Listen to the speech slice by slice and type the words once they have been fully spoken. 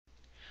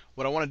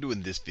What I want to do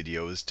in this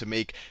video is to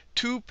make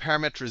two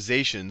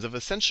parametrizations of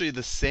essentially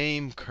the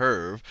same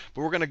curve,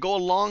 but we're going to go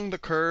along the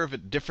curve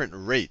at different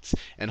rates.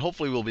 And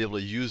hopefully we'll be able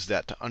to use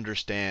that to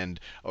understand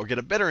or get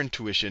a better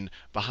intuition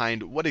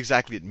behind what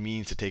exactly it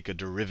means to take a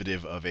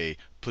derivative of a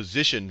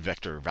position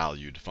vector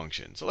valued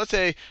function. So let's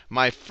say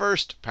my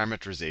first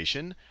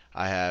parametrization,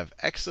 I have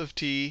x of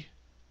t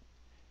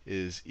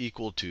is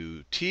equal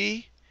to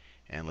t.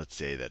 And let's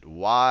say that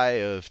y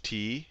of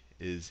t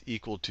is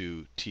equal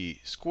to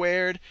t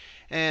squared.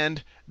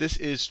 And this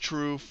is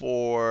true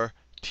for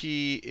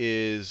t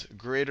is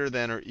greater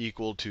than or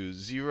equal to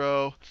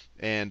 0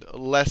 and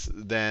less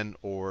than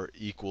or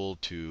equal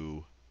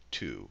to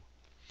 2.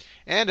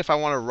 And if I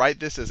want to write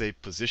this as a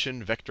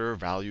position vector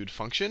valued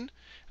function,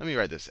 let me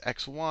write this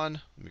x1.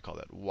 Let me call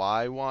that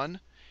y1.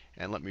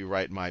 And let me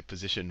write my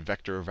position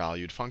vector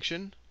valued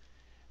function.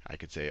 I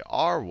could say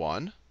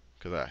r1,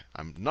 because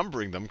I'm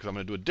numbering them because I'm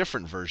going to do a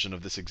different version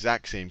of this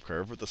exact same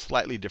curve with a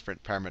slightly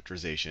different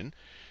parametrization.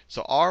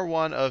 So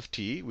r1 of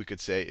t, we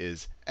could say,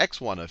 is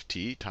x1 of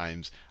t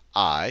times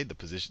I,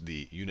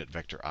 the unit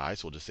vector I.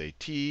 So we'll just say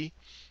t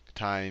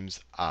times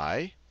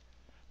I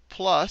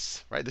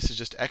plus, right? This is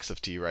just x of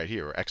t right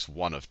here, or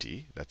x1 of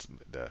t.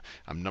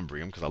 I'm numbering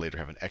them because I'll later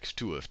have an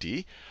x2 of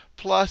t,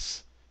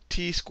 plus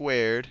t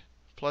squared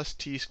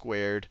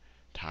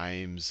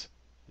times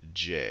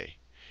j.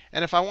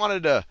 And if I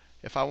wanted to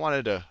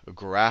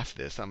graph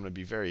this, I'm going to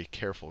be very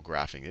careful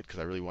graphing it because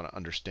I really want to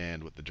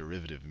understand what the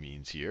derivative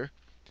means here.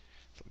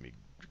 So let me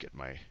get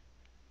my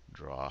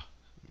draw.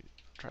 Let me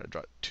try to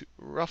draw it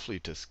roughly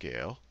to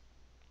scale.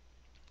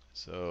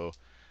 So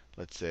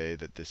let's say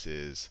that this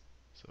is,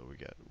 so we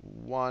get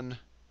 1,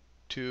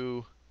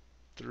 2,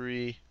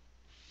 3,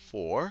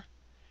 4.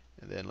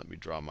 And then let me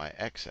draw my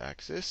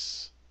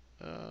x-axis.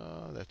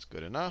 That's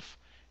good enough.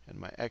 And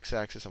my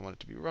x-axis, I want it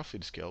to be roughly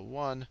to scale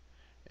 1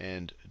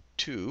 and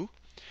 2.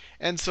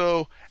 And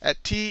so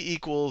at t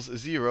equals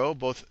 0,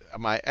 both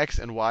my x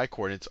and y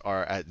coordinates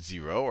are at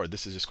 0, or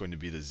this is just going to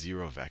be the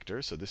 0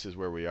 vector. So this is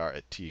where we are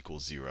at t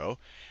equals 0.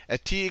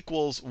 At t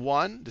equals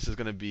 1, this is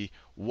going to be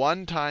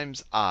 1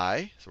 times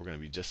I, so we're going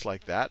to be just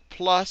like that,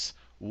 plus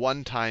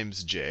 1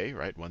 times j,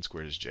 right? 1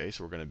 squared is j,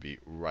 so we're going to be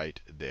right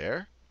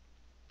there.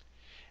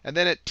 And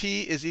then at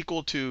t is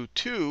equal to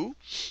 2,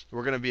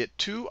 we're going to be at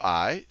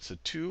 2i. So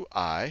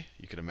 2i,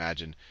 you can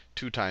imagine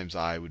 2 times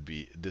I would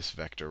be this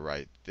vector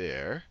right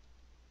there.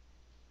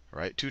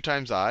 Right? 2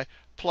 times I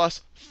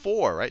plus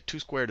 4, right? 2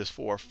 squared is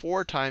 4.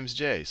 4 times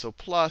j. So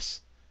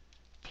plus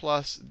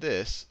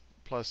this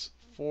plus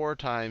 4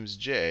 times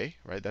j,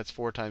 right? That's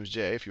 4 times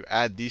j. If you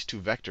add these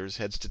two vectors,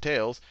 heads to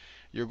tails,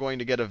 you're going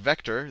to get a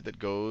vector that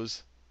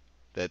goes,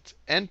 that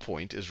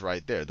endpoint is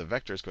right there. The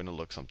vector is going to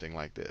look something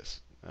like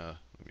this. I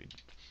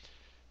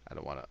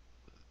don't want to.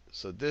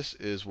 So this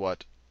is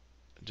what,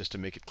 just to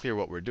make it clear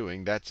what we're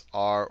doing, that's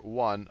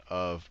r1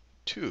 of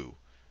 2.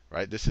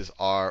 Right? This is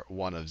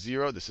r1 of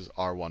 0. This is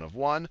r1 of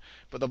 1.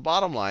 But the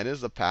bottom line is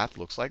the path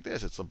looks like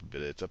this. It's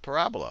a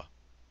parabola.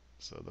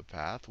 So the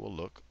path will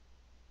look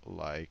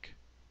like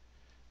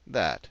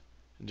that.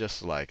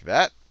 Just like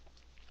that.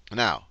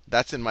 Now,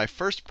 that's in my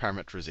first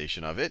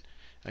parametrization of it.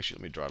 Actually,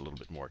 let me draw it a little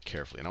bit more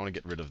carefully. And I want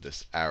to get rid of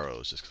this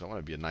arrows just because I want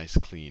it to be a nice,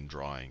 clean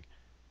drawing.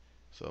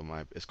 So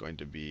it's going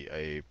to be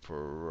a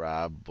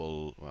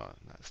parabola. Well,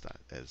 that's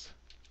not as.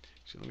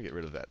 So let me get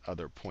rid of that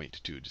other point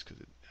too, just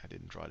because I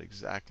didn't draw it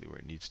exactly where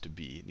it needs to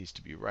be. It needs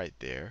to be right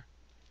there.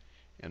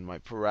 And my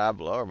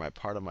parabola, or my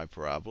part of my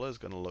parabola, is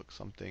going to look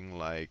something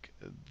like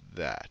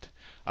that.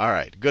 All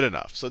right, good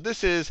enough. So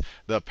this is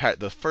the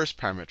first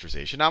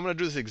parametrization. Now I'm going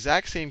to do this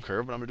exact same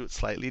curve, but I'm going to do it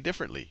slightly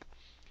differently.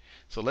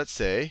 So let's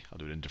say I'll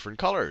do it in different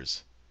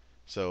colors.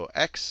 So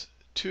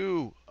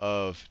x2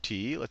 of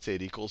t, let's say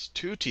it equals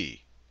 2t.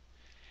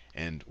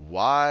 And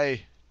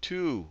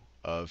y2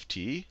 of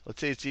t,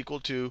 let's say it's equal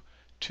to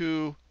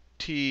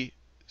 2t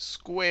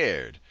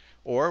squared.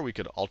 Or we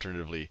could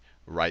alternatively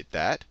write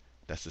that.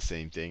 That's the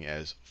same thing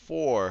as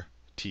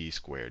 4t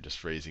squared,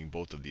 just raising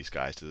both of these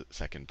guys to the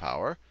second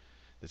power.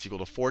 That's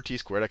equal to 4t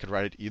squared. I could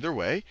write it either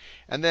way.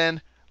 And then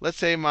let's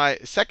say my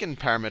second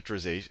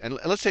parameterization, and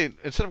let's say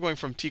instead of going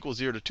from t equals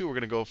 0 to 2, we're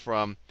going to go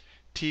from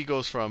t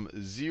goes from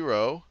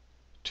 0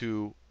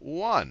 to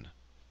 1.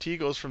 T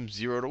goes from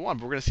 0 to 1.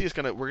 But we're going to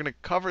see we're going to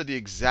cover the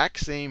exact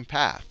same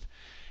path.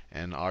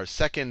 And our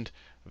second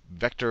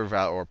vector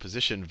or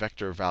position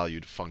vector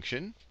valued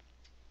function,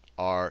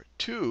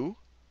 r2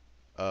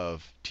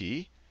 of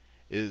t,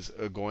 is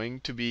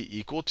going to be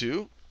equal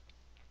to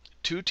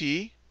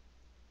 2t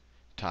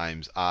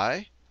times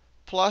I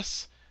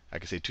plus, I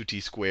could say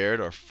 2t squared,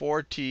 or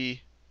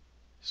 4t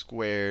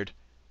squared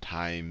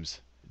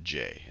times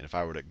j. And if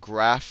I were to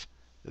graph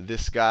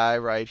this guy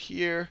right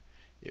here,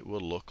 it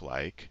will look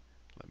like,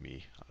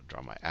 I'll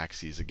draw my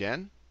axes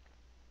again.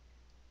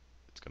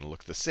 It's going to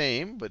look the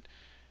same, but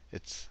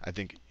it's, I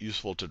think,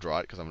 useful to draw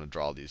it because I'm going to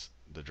draw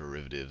the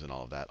derivatives and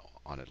all of that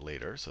on it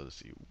later. So let's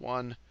see,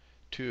 1,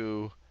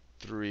 2,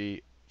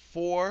 3,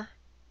 4,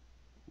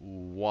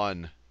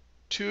 1,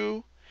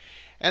 2.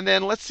 And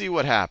then let's see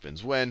what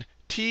happens. When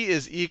t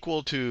is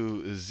equal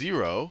to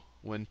 0,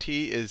 when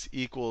t is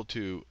equal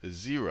to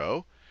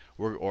 0,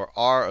 or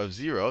r of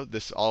 0,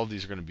 all of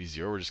these are going to be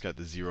 0. We're just got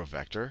the 0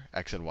 vector.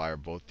 X and y are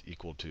both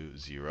equal to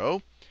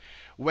 0.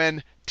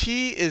 When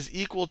t is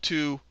equal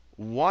to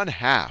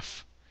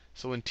 1/2,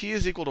 so when t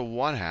is equal to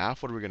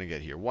 1/2, what are we going to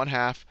get here?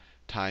 1/2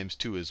 times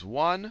 2 is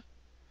 1.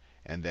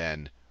 And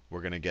then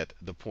we're going to get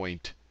the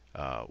point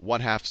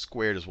 1/2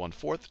 squared is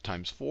 1/4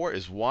 times 4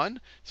 is 1.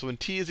 So when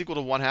t is equal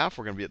to 1/2,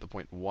 we're going to be at the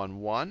point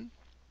 1, 1.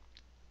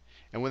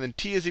 And when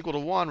t is equal to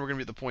 1, we're going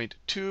to be at the point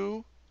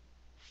 2,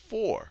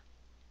 4.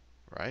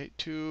 Right?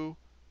 2,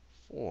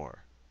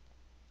 4.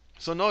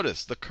 So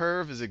notice the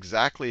curve is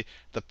exactly,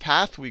 the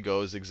path we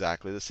go is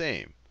exactly the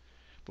same.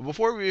 But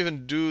before we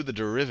even do the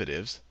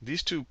derivatives,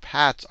 these two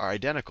paths are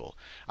identical.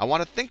 I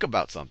want to think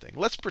about something.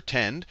 Let's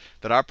pretend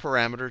that our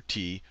parameter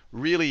t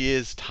really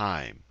is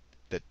time,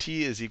 that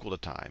t is equal to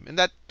time. And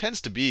that tends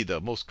to be the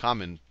most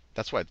common,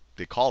 that's why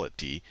they call it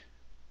t.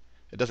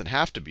 It doesn't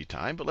have to be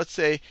time, but let's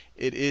say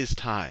it is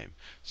time.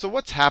 So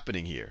what's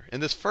happening here? In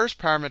this first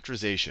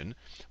parameterization,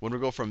 when we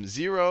go from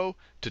 0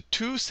 to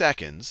 2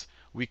 seconds,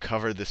 we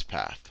cover this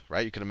path,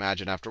 right? You can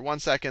imagine after 1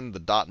 second, the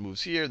dot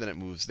moves here, then it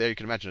moves there. You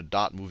can imagine a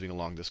dot moving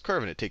along this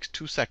curve, and it takes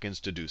 2 seconds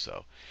to do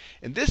so.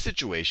 In this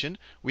situation,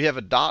 we have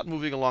a dot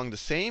moving along the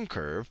same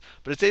curve,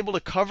 but it's able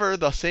to cover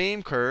the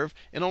same curve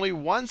in only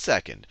 1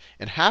 second.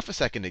 In half a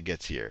second, it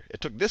gets here.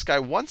 It took this guy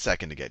 1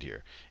 second to get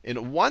here.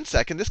 In 1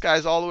 second, this guy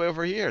is all the way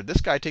over here.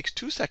 This guy takes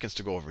 2 seconds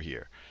to go over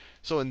here.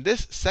 So in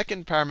this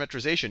second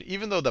parametrization,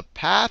 even though the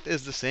path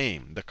is the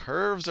same, the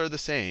curves are the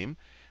same,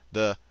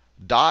 the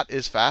dot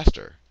is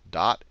faster.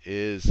 Dot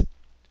is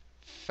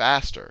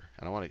faster.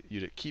 And I want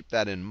you to keep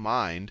that in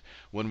mind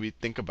when we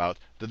think about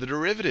the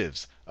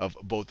derivatives of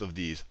both of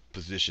these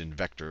position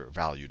vector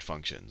valued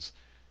functions.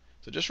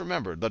 So just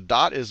remember, the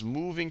dot is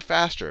moving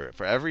faster.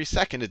 For every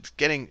second, it's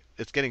getting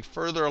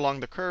further along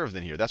the curve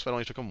than here. That's why it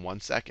only took them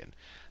 1 second.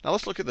 Now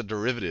let's look at the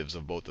derivatives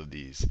of both of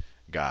these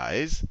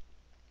guys.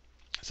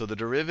 So the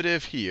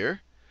derivative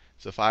here,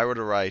 so if I were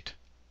to write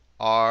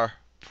r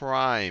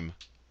prime,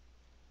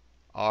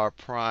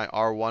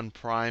 r1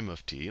 prime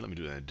of t, let me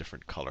do it in a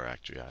different color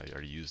actually. I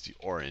already used the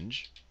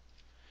orange.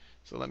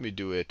 So let me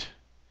do it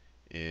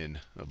in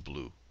a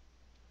blue.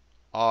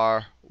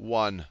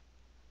 r1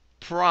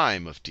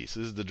 prime of t. So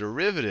this is the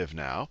derivative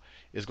now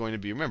is going to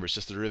be, remember, it's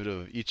just the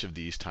derivative of each of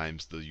these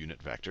times the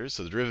unit vectors.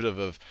 So the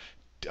derivative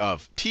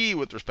of t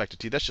with respect to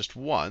t, that's just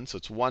 1. So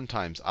it's 1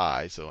 times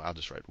I. So I'll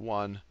just write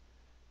 1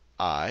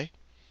 I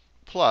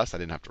plus, I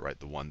didn't have to write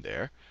the 1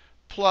 there,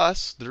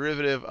 plus the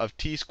derivative of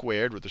t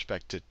squared with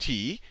respect to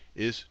t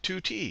is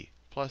 2t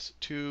plus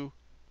 2tj.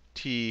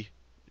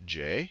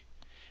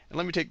 And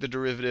let me take the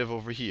derivative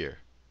over here.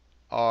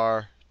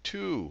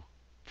 r2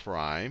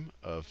 prime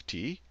of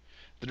t.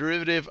 The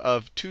derivative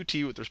of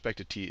 2t with respect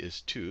to t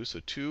is 2, so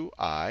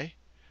 2i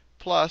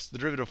plus the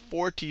derivative of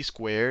 4t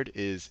squared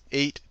is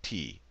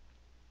 8t,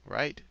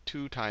 right?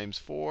 2 times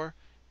 4,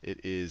 it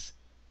is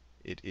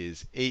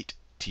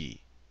 8t.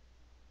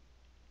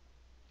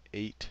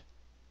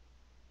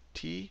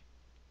 8t,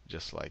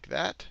 just like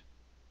that.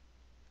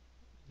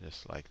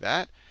 Just like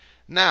that.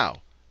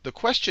 Now, the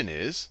question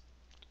is,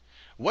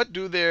 what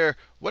do their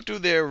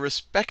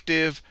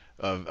respective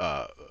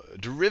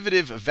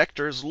derivative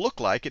vectors look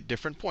like at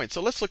different points?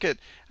 So let's look at,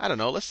 I don't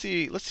know, let's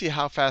see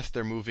how fast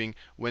they're moving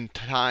when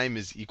time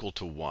is equal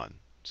to 1.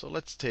 So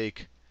let's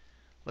take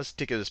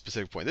it at a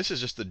specific point. This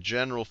is just the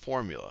general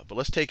formula, but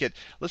let's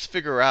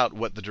figure out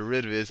what the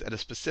derivative is at a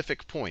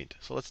specific point.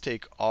 So let's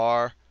take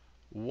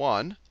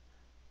r1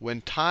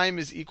 when time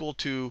is equal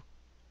to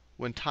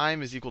 1.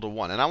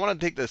 And I want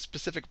to take the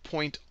specific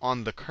point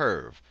on the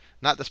curve,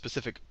 not the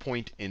specific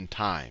point in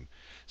time.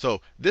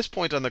 So this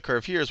point on the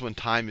curve here is when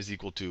time is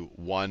equal to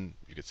 1,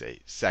 you could say,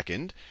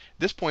 second.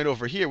 This point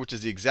over here, which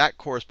is the exact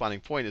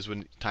corresponding point, is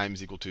when time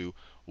is equal to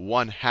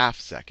 1/2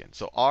 second.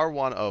 So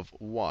r1 of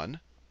 1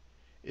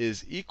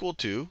 is equal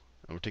to,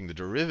 and we're taking the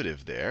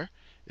derivative there,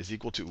 is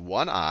equal to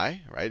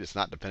 1i, right? It's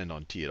not dependent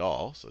on t at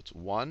all. So it's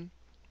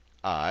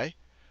 1i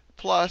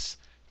plus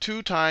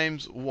 2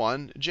 times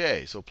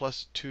 1j, so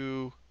plus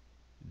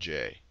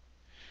 2j.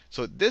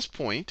 So at this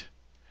point,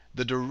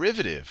 the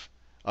derivative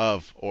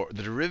of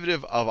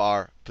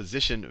our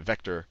position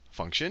vector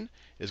function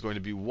is going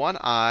to be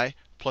 1i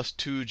plus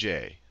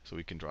 2j. So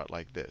we can draw it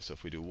like this. So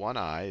if we do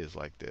 1i is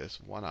like this,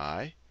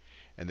 1i,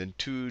 and then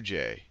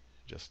 2j.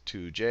 Just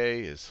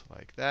 2j is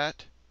like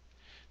that.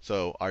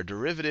 So our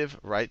derivative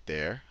right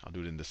there, I'll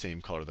do it in the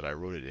same color that I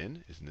wrote it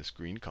in, is in this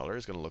green color,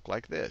 is going to look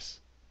like this.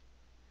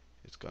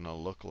 It's going to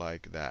look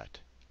like that.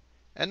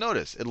 And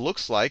notice, it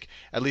looks like,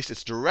 at least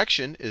its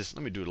direction is,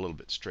 let me do it a little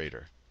bit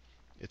straighter.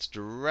 Its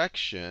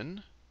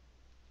direction,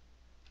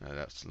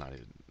 that's not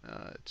even,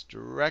 its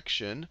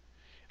direction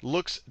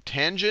looks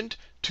tangent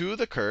to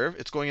the curve.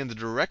 It's going in the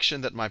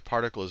direction that my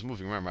particle is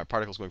moving. Remember, my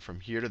particle is going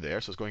from here to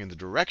there, so it's going in the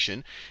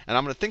direction. And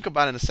I'm going to think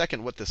about in a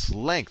second what this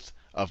length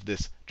of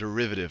this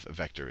derivative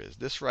vector is.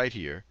 This right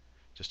here,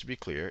 just to be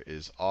clear,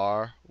 is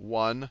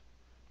r1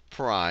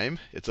 prime.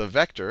 It's a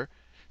vector.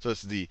 So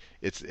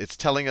it's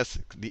telling us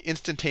the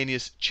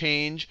instantaneous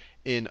change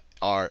in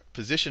our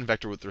position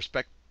vector with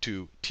respect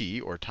to t,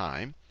 or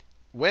time,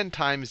 when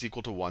time is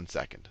equal to 1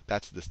 second.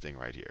 That's this thing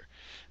right here.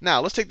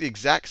 Now, let's take the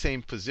exact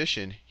same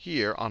position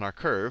here on our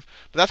curve,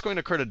 but that's going to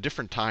occur at a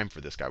different time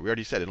for this guy. We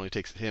already said it only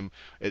takes him,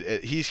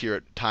 he's here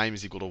at time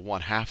is equal to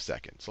 1/2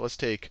 second. So let's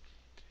take,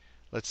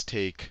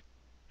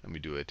 let me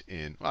do it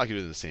in, well, I can do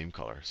it in the same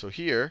color. So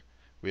here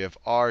we have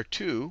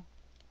R2.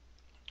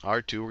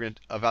 We're going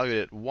to evaluate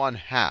it at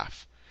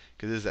 1/2,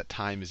 because this is at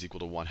time is equal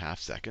to 1/2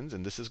 seconds.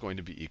 And this is going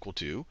to be equal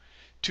to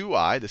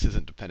 2i. This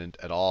isn't dependent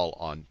at all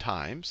on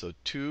time. So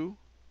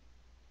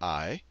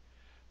 2i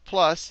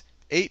plus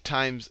 8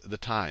 times the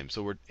time.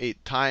 So we're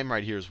 8 time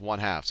right here is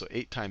 1/2. So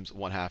 8 times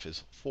 1/2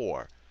 is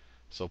 4.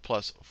 So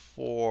plus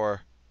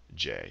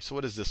 4j. So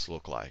what does this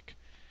look like?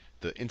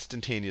 The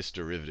instantaneous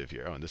derivative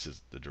here. Oh, and this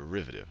is the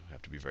derivative. I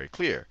have to be very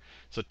clear.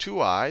 So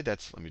 2i,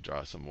 that's, let me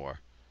draw some more.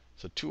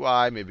 So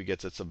 2i maybe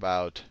gets us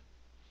about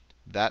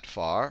that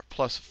far,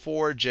 plus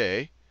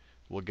 4j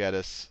will get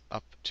us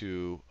up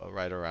to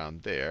right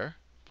around there.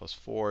 Plus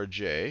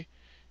 4j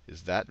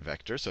is that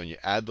vector. So when you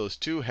add those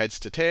two heads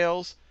to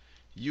tails,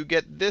 you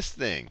get this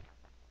thing.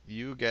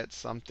 You get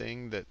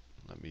something that,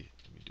 let me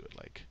do it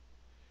like,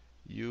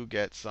 you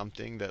get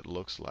something that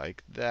looks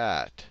like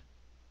that.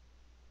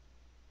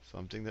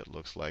 Something that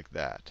looks like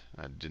that.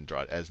 I didn't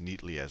draw it as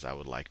neatly as I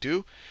would like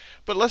to.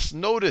 But let's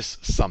notice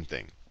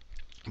something.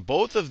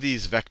 Both of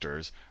these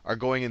vectors are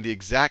going in the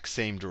exact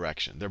same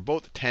direction. They're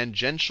both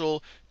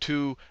tangential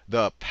to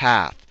the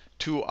path,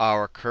 to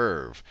our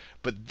curve.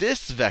 But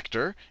this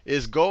vector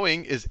is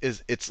going,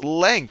 its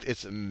length,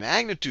 its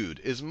magnitude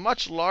is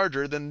much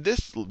larger than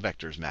this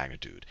vector's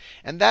magnitude.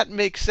 And that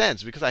makes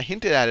sense, because I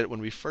hinted at it when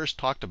we first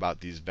talked about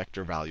these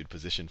vector-valued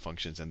position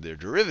functions and their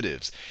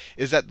derivatives,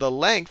 is that the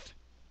length,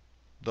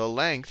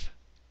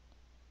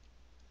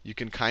 you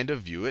can kind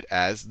of view it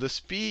as the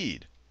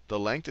speed. The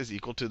length is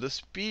equal to the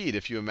speed.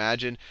 If you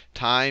imagine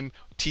time,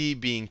 t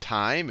being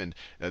time, and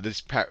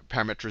these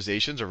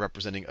parametrizations are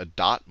representing a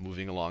dot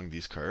moving along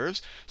these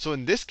curves. So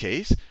in this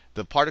case,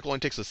 the particle only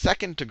takes a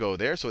second to go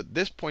there. So at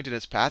this point in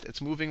its path,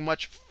 it's moving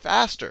much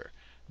faster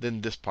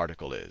than this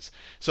particle is.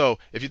 So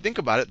if you think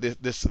about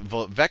it, this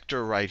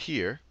vector right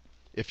here,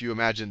 if you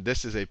imagine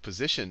this is a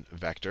position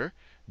vector,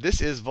 this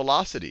is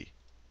velocity.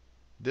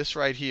 This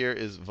right here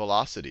is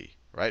velocity,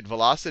 right?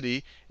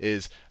 Velocity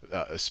is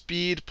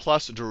speed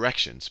plus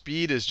direction.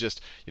 Speed is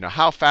just,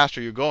 how fast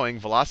are you going?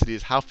 Velocity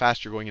is how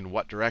fast you're going in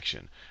what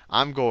direction.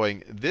 I'm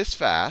going this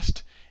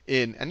fast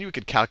in, and you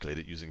could calculate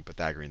it using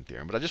Pythagorean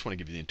theorem, but I just want to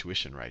give you the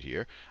intuition right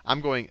here.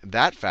 I'm going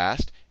that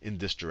fast in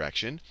this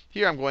direction.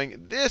 Here I'm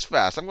going this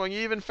fast. I'm going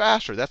even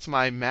faster. That's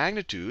my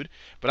magnitude,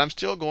 but I'm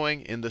still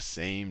going in the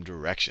same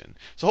direction.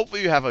 So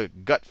hopefully you have a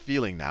gut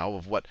feeling now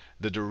of what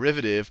the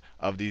derivative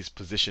of these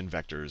position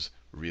vectors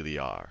really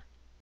are.